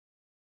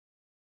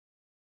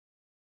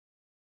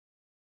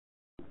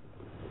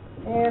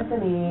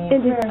Anthony.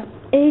 And it's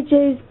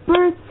AJ's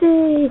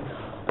birthday.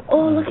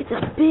 Oh, look at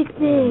the big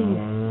thing.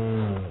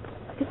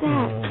 Look at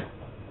that.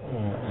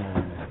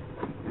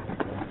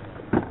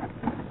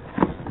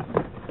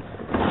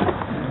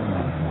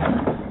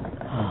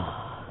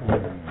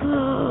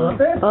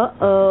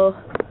 Uh-oh.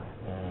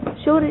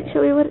 Show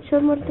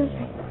him what it does.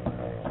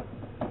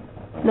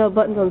 No,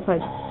 button's on the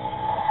side.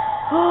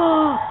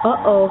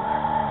 Uh-oh.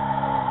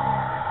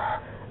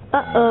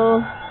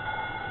 Uh-oh.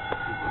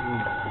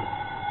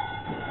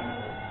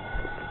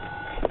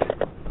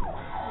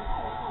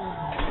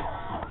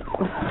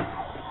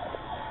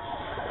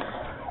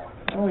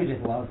 Oh, we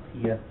just love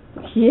Tia.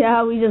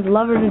 Yeah, we just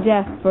love her to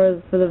death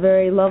for the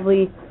very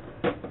lovely...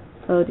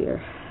 Oh,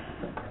 dear.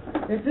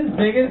 It's as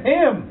big as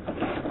him.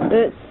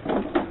 It's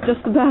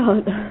just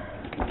about.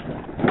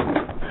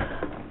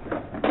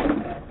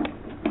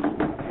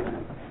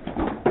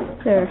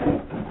 There.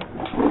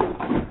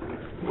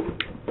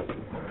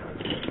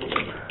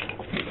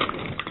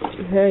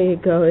 There you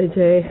go, AJ.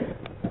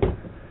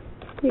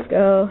 There you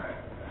go.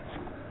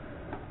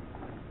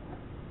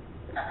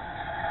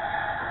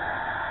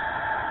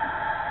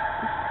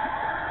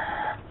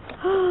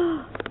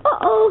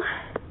 Uh-oh.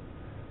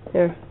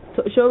 Here.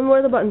 So show them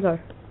where the buttons are.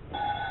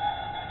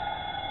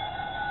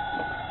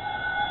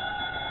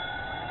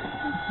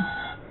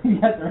 You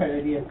got the right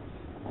idea.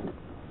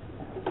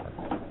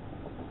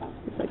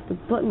 It's like the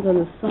buttons on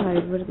the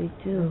side. What do they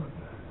do?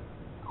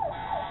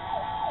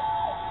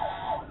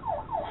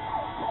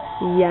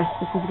 Yes,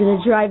 this is going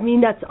to drive me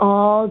nuts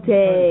all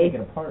day.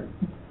 Take it apart.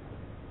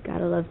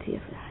 Gotta love Tia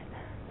for that.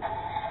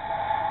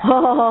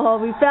 Oh,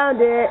 we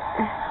found it.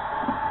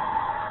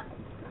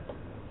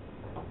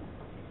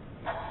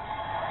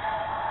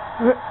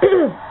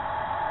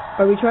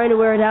 Are we trying to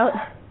wear it out?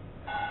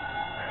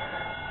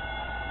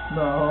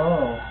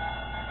 No.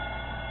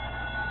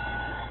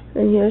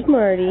 And here's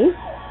Marty.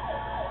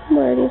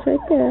 Marty's right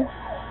there.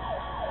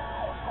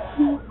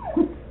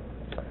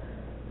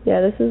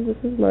 Yeah, this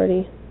is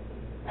Marty.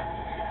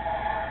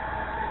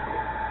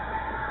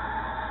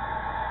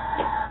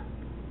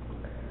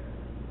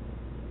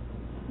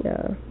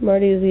 Yeah,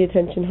 Marty is the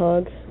attention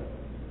hog.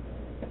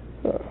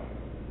 Oh.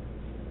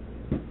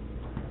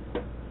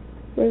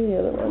 Where's the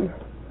other one?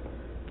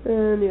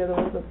 And the other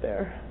one's up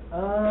there.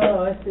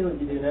 Oh, I see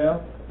what you do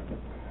now.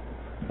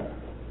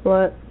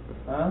 What?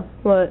 Huh?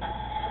 What?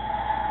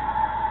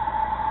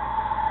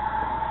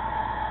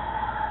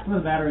 Where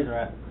the batteries are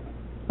at.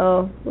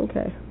 Oh,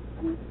 okay.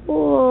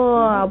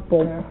 Oh,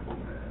 boom.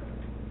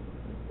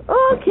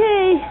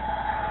 Okay.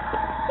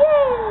 Yay!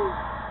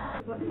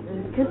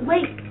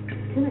 Wait.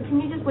 Can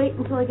you just wait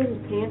until I get his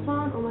pants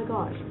on? Oh my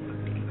gosh.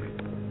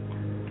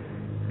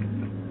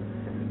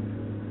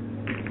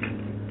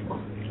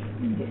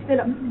 Okay, stand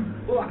up.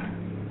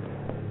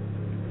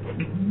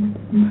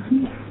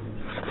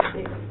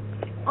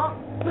 Oh,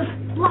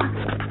 block.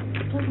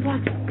 Look,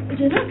 block.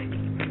 AJ, look.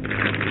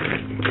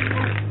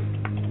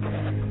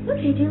 Look,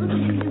 AJ, look at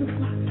you do the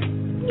block.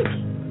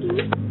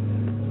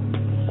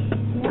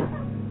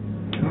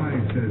 Ty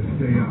says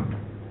stay up.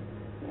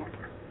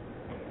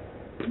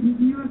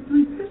 You have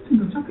 3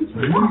 pistons. I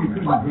knew you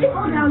couldn't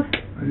drive.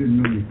 I didn't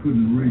know you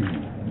couldn't read.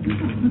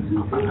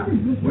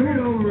 Wait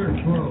over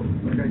and close,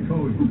 like I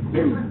told you.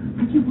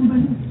 I can't believe I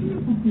didn't see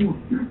it before.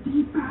 You're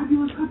the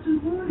fabulous Hudson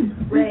Hornet.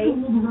 Ray.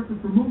 You hold the record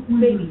for most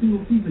wins in a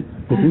single season.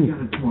 You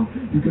gotta talk.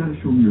 You gotta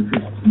show me your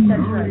tricks. I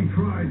already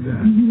tried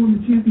that. You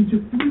won the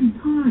championship 3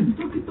 times.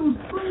 Look at those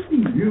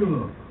trophies. You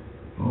look.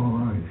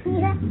 All I see is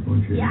a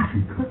bunch of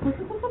empty cups.